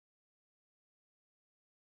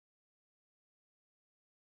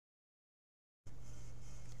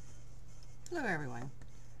Hello everyone.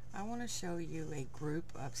 I want to show you a group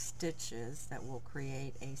of stitches that will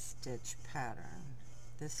create a stitch pattern.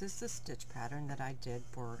 This is the stitch pattern that I did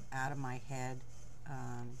for Out of My Head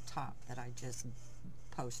top that I just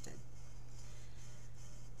posted.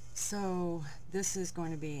 So this is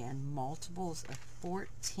going to be in multiples of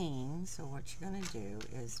 14. So what you're going to do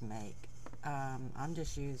is make, I'm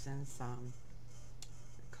just using some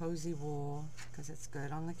cozy wool because it's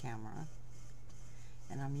good on the camera.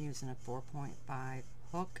 And I'm using a 4.5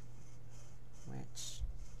 hook, which,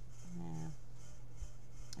 yeah,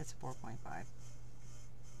 it's a 4.5.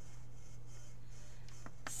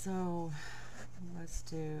 So let's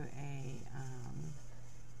do a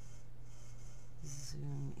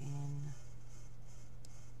zoom in.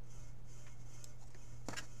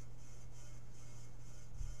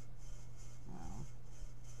 Well,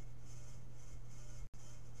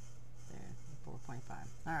 there, 4.5.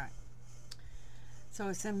 All right. So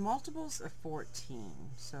it's in multiples of 14.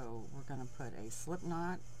 So we're going to put a slip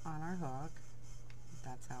knot on our hook.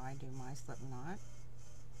 That's how I do my slip knot.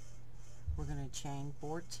 We're going to chain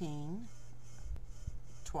 14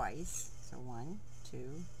 twice. So 1,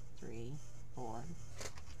 2, 3, 4,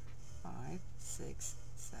 5, 6,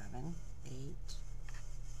 7, 8,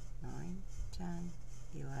 9, 10,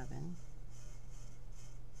 11,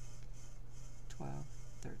 12,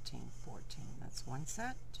 13, 14. That's one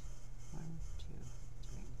set. 1, 2,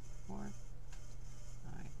 3, 4,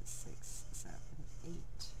 5, 6, 7, 8,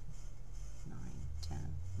 9, 10,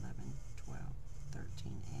 11, 12,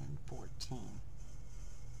 13, and 14.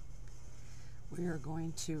 We are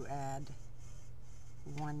going to add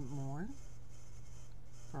one more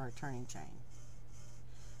for our turning chain.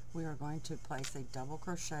 We are going to place a double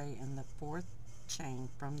crochet in the fourth chain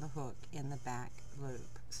from the hook in the back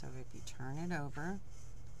loop. So if you turn it over,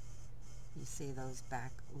 you see those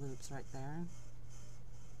back loops right there.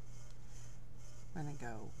 We're going to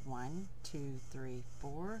go 1, 2, 3,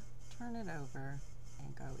 4, turn it over,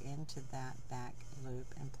 and go into that back loop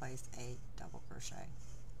and place a double crochet.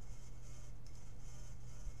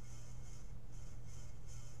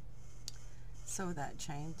 So that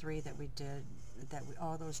chain 3 that we did,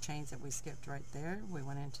 all those chains that we skipped right there, we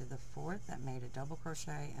went into the fourth, that made a double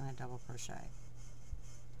crochet and a double crochet.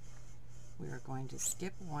 We are going to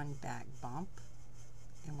skip one back bump,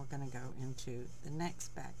 and we're going to go into the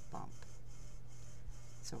next back bump.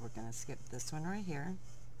 So we're going to skip this one right here,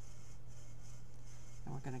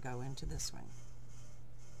 and we're going to go into this one,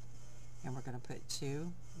 and we're going to put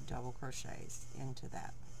 2 double crochets into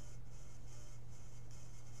that.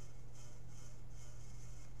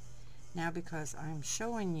 Now, because I'm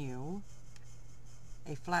showing you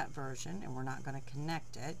a flat version and we're not going to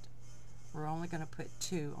connect it, we're only going to put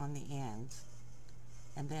 2 on the ends.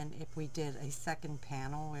 And then if we did a second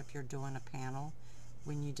panel, if you're doing a panel,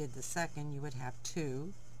 when you did the second, you would have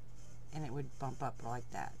 2, and it would bump up like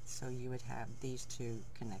that. So you would have these 2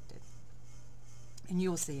 connected. And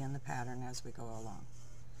you'll see in the pattern as we go along.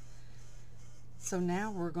 So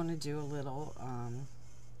now we're going to do a little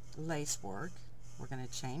lace work. We're going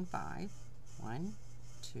to chain 5. 1,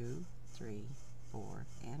 2, 3, 4,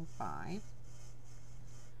 and 5.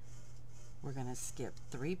 We're going to skip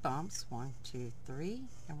 3 bumps, 1, 2, 3,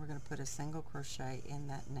 and we're going to put a single crochet in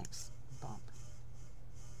that next bump.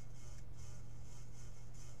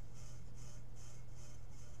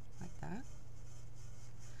 Like that.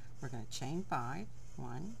 We're going to chain 5,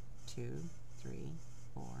 1, 2, 3,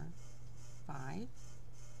 4, 5.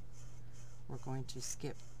 We're going to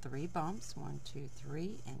skip 3 bumps, 1, 2,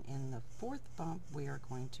 3, and in the fourth bump we are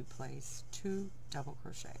going to place 2 double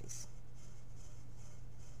crochets.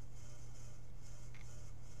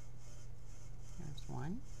 There's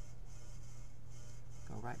one.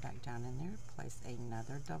 Go right back down in there, place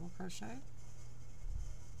another double crochet.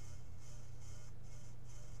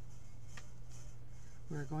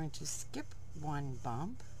 We're going to skip 1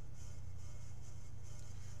 bump.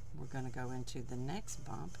 We're going to go into the next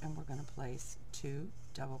bump and we're going to place 2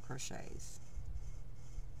 double crochets.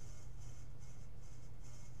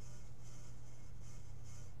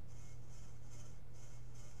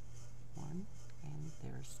 1, and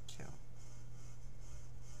there's 2.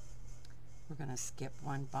 We're going to skip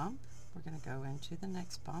 1 bump. We're going to go into the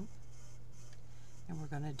next bump, and we're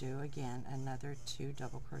going to do again another 2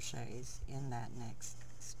 double crochets in that next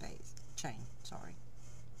chain.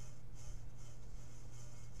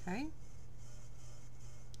 Okay,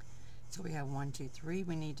 so we have 1, 2, 3.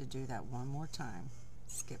 We need to do that one more time.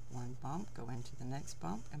 Skip 1 bump, go into the next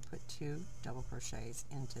bump, and put 2 double crochets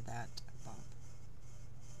into that bump.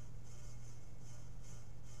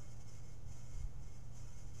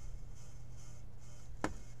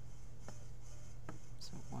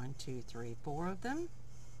 So 1, 2, 3, 4 of them.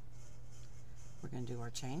 We're going to do our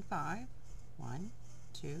chain 5. 1,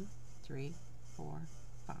 2, 3, 4,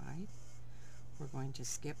 5. We're going to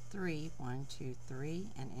skip 3, 1, 2, 3,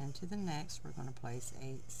 and into the next we're going to place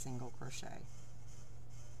a single crochet.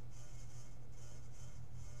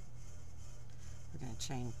 We're going to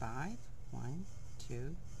chain 5, 1,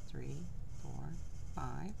 2, 3, 4, 5.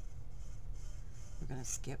 We're going to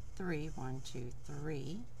skip 3, 1, 2,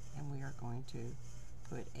 3, and we are going to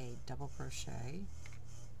put a double crochet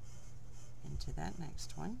into that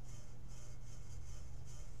next one.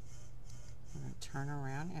 We're going to turn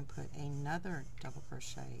around and put another double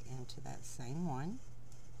crochet into that same one.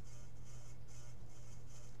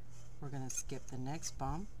 We're going to skip the next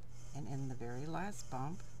bump, and in the very last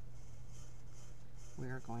bump we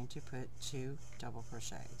are going to put 2 double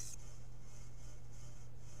crochets.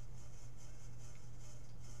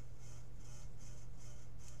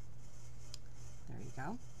 There you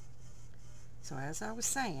go. So as I was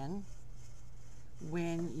saying,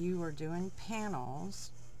 when you are doing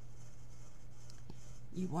panels,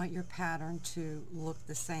 you want your pattern to look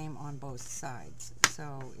the same on both sides.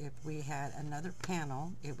 So if we had another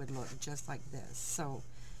panel, it would look just like this. So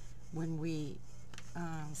when we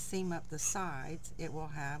seam up the sides, it will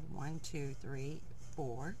have 1, 2, 3,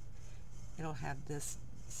 4. It'll have this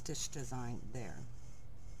stitch design there.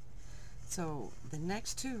 So the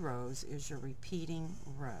next 2 rows is your repeating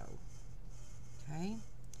row. Okay?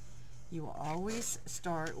 You will always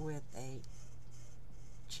start with a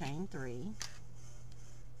chain 3.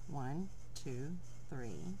 1, 2, 3.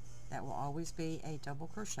 That will always be a double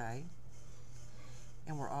crochet,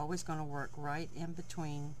 and we're always going to work right in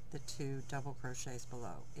between the 2 double crochets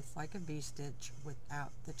below. It's like a V-stitch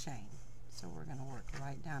without the chain. So we're going to work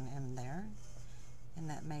right down in there, and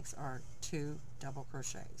that makes our 2 double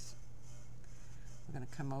crochets. We're going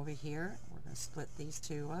to come over here, we're going to split these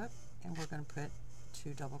 2 up, and we're going to put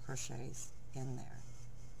 2 double crochets in there.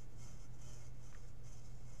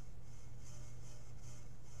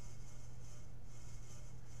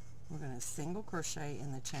 We're going to single crochet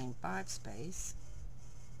in the chain 5 space.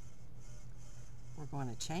 We're going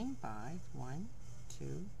to chain 5, 1,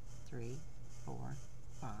 2, 3, 4,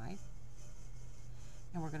 5,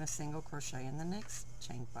 and we're going to single crochet in the next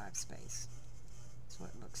chain 5 space. So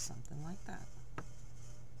it looks something like that.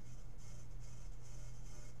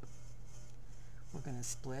 We're going to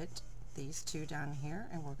split these 2 down here,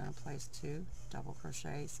 and we're going to place 2 double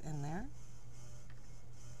crochets in there.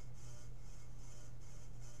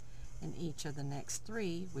 In each of the next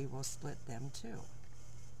 3, we will split them too.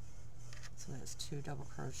 So that's 2 double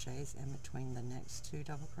crochets in between the next 2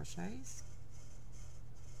 double crochets,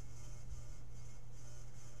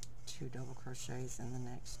 2 double crochets in the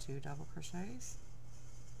next 2 double crochets,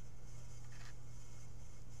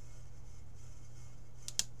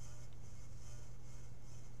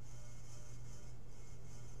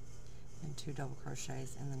 and 2 double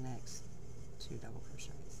crochets in the next 2 double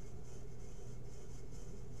crochets.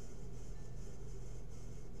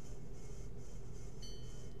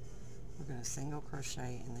 We're going to single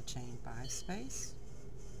crochet in the chain 5 space.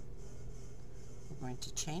 We're going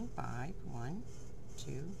to chain 5, 1,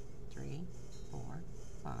 2, 3, 4,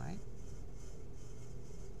 5,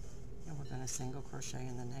 and we're going to single crochet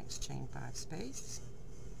in the next chain 5 space.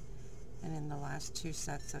 And in the last 2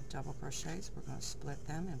 sets of double crochets, we're going to split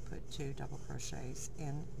them and put 2 double crochets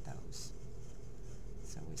in those.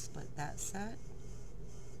 So we split that set,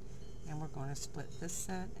 and we're going to split this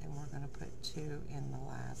set, and we're going to put 2 in the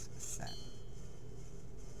last set.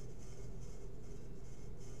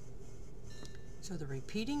 So the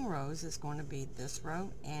repeating rows is going to be this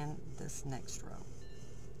row and this next row.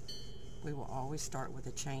 We will always start with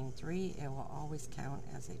a chain 3. It will always count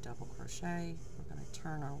as a double crochet. We're going to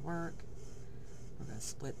turn our work. We're going to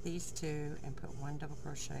split these 2 and put 1 double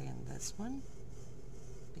crochet in this one,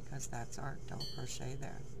 because that's our double crochet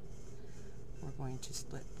there. We're going to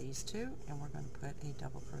split these 2, and we're going to put a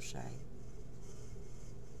double crochet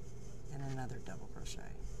and another double crochet.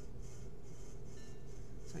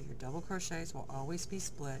 So your double crochets will always be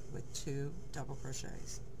split with 2 double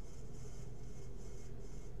crochets.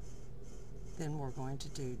 Then we're going to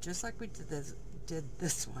do just like we did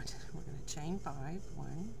this one. We're going to chain 5,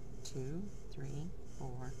 1, 2, 3,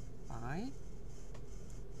 4, 5.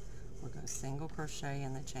 We're going to single crochet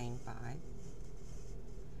in the chain 5.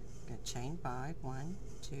 We're going to chain 5, 1,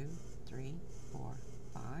 2, 3, 4,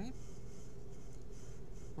 5.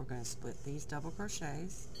 We're going to split these double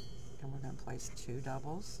crochets, and we're going to place 2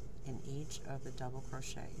 doubles in each of the double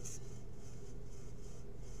crochets.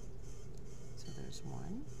 So there's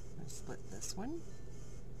one. I'm going to split this one,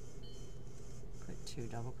 put 2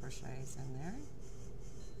 double crochets in there,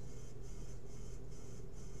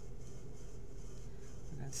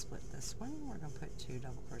 and split this one. We're going to put 2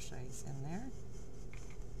 double crochets in there.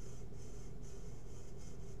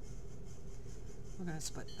 We're going to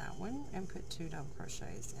split that one and put 2 double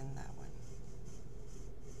crochets in that one.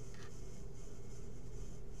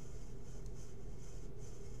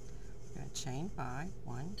 We're going to chain 5,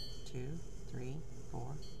 1, 2, 3,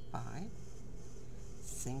 4, 5,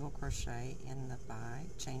 single crochet in the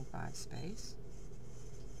 5, chain 5 space,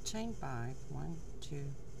 chain 5, 1, 2,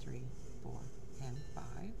 3, 4, and 5,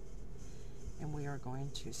 and we are going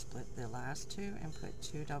to split the last 2 and put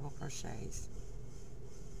 2 double crochets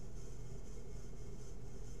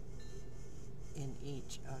in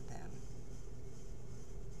each of them.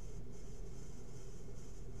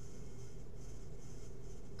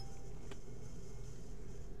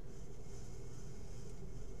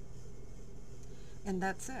 And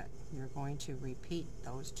that's it. You're going to repeat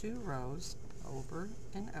those 2 rows over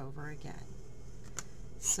and over again.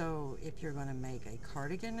 So if you're going to make a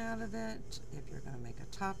cardigan out of it, if you're going to make a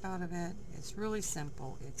top out of it, it's really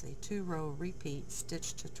simple. It's a 2-row repeat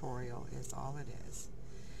stitch tutorial is all it is.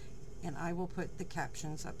 And I will put the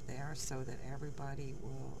captions up there so that everybody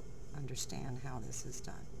will understand how this is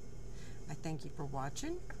done. I thank you for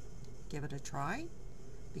watching. Give it a try,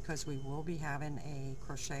 because we will be having a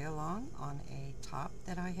crochet along on a top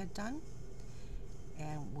that I had done,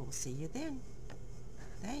 and we'll see you then.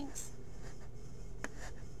 Thanks.